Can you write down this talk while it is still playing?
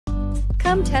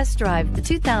Come test drive the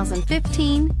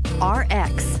 2015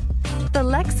 RX. The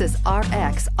Lexus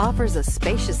RX offers a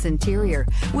spacious interior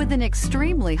with an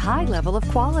extremely high level of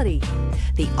quality.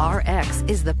 The RX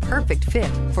is the perfect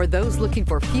fit for those looking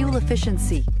for fuel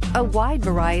efficiency, a wide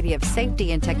variety of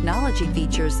safety and technology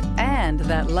features, and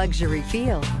that luxury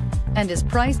feel, and is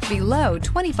priced below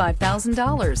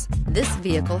 $25,000. This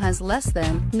vehicle has less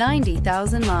than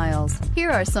 90,000 miles. Here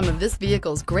are some of this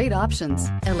vehicle's great options: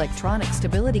 electronic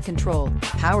stability control,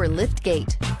 power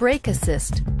liftgate, brake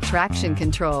assist, traction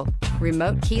control,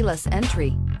 remote keyless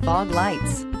entry, fog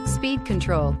lights, speed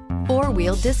control,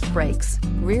 four-wheel disc brakes,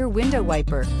 rear window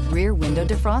wiper, rear window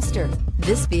defroster.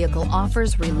 This vehicle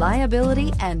offers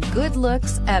reliability and good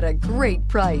looks at a great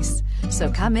price.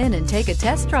 So come in and take a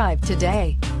test drive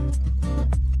today.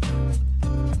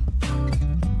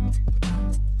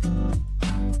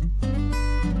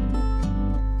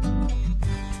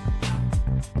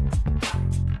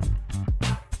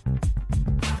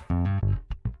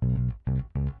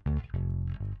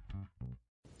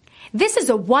 This is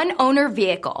a one-owner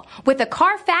vehicle with a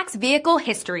CARFAX Vehicle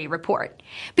History Report.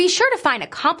 Be sure to find a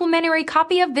complimentary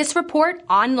copy of this report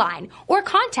online or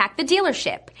contact the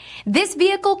dealership. This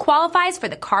vehicle qualifies for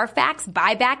the CARFAX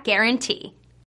Buyback Guarantee.